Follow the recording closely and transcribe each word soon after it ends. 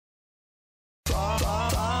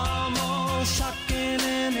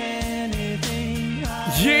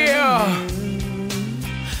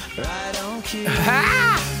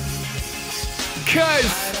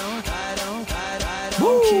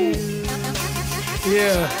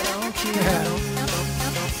Yeah.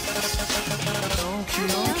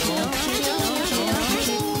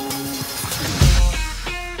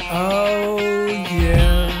 Oh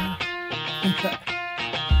yeah.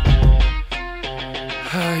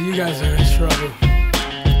 You guys are in trouble.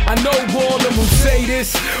 I know all of them will say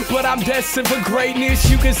this, but I'm destined for greatness.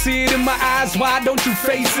 You can see it in my eyes, why don't you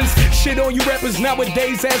face this? Shit on you rappers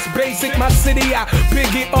nowadays, that's basic. My city, I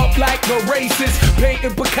big it up like the racist.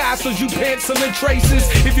 Painting Picasso's, you penciling traces.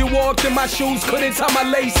 If you walked in my shoes, couldn't tie my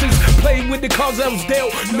laces. Played with the cards I was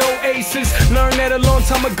dealt, no aces. Learned that a long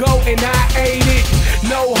time ago, and I ate it.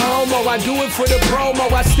 No homo, I do it for the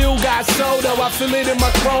promo. I still got soda, I feel it in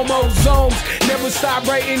my chromosomes. Never stop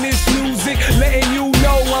writing this music, letting you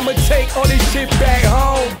know I'ma take all this shit back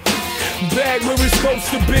home, back where it's supposed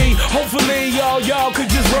to be. Hopefully y'all could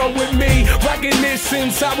just roll with me. Rocking this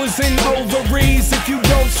since I was in ovaries. If you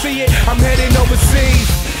don't see it, I'm heading overseas.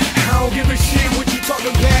 I don't give a shit what you talking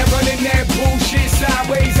about, running that bullshit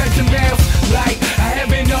sideways at your mouth like I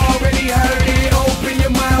haven't already heard it. Open your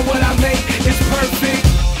mind, what I make is perfect.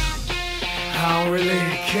 I don't really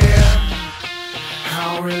care.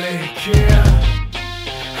 I don't really care.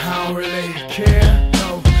 I don't really care.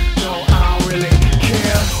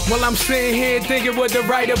 While I'm sitting here thinking what to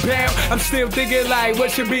write about, I'm still thinking like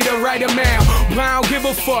what should be the right amount. But I don't give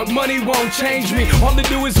a fuck, money won't change me. All to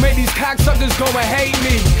do is make these cocksuckers go and hate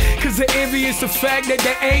me, cause the envy is the fact that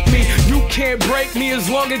they ain't me. You can't break me as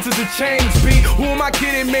long as it's a change beat. Who am I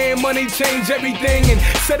kidding, man? Money change everything. And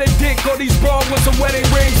set a dick, all these bras with some wedding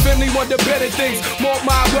rings. Family want the better things. Mark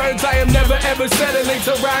my words, I am never ever settling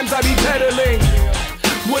to rhymes I be peddling.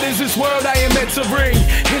 What is this world I am meant to bring?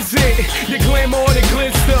 Is it the glamour or the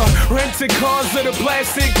glitter? Rented cars or the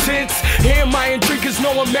plastic tits? Am I intrigued cause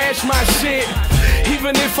no one matched my shit?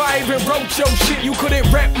 Even if I even wrote your shit, you couldn't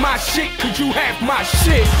rap my shit, cause you have my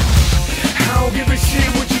shit. I don't give a shit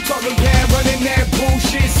what you talking about, running that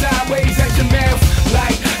bullshit sideways at your mouth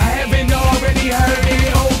like I haven't already heard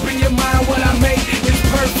it. Open your mind, what I make is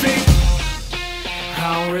perfect.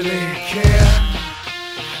 I don't really care.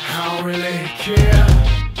 I don't really care.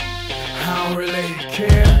 I don't really